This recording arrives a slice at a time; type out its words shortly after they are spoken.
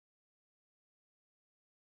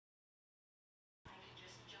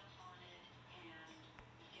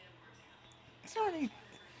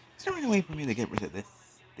is there any way for me to get rid of this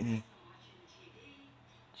thingy?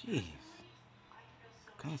 Jeez.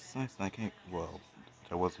 Kinda sucks that I can't, well,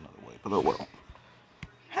 there was another way, but oh well.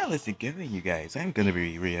 How is it going, you guys? I'm gonna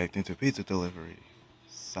be reacting to Pizza Delivery,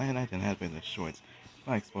 Cyanide and Happiness Shorts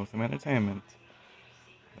by Explosm Entertainment.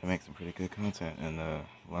 They make some pretty good content, and the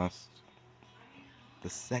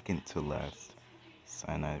second to last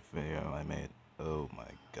Cyanide video I made, oh my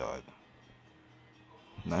god.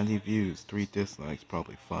 90 views, 3 dislikes,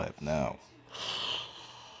 probably 5 now.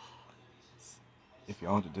 If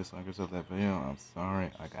y'all the dislikers of that video, I'm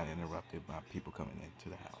sorry, I got interrupted by people coming into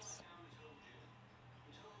the house.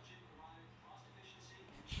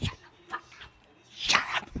 Shut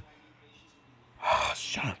up! Oh,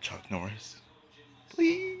 shut up, Chuck Norris.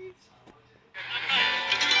 Please.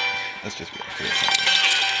 Let's just react to this.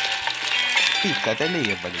 Pizza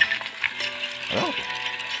delivery. Oh,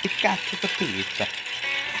 it got to the pizza.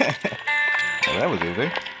 Well, that was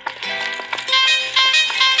easy.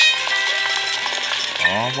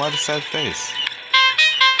 Oh, what a sad face.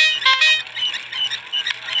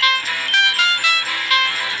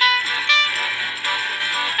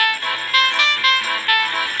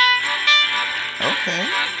 Okay.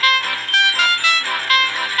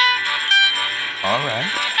 Alright.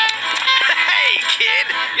 Hey, kid!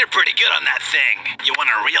 You're pretty good on that thing. You want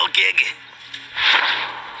a real gig?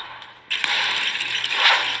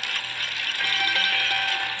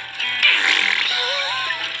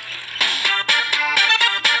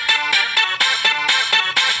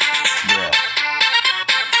 Yeah.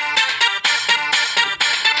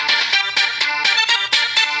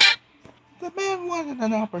 The man wanted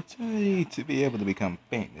an opportunity to be able to become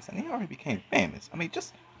famous, and he already became famous. I mean,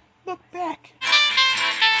 just look back.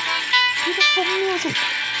 Beautiful music.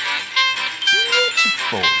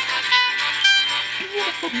 Beautiful.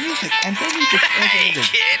 Beautiful music, and then he just Hey,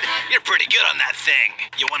 kid! You're pretty good on that thing.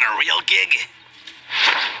 You want a real gig?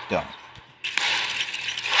 Done.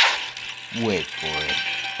 Wait for it.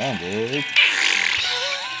 And it.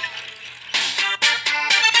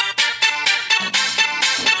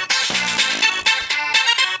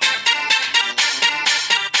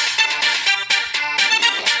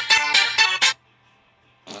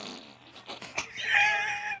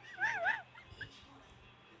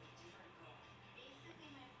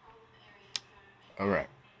 Alright.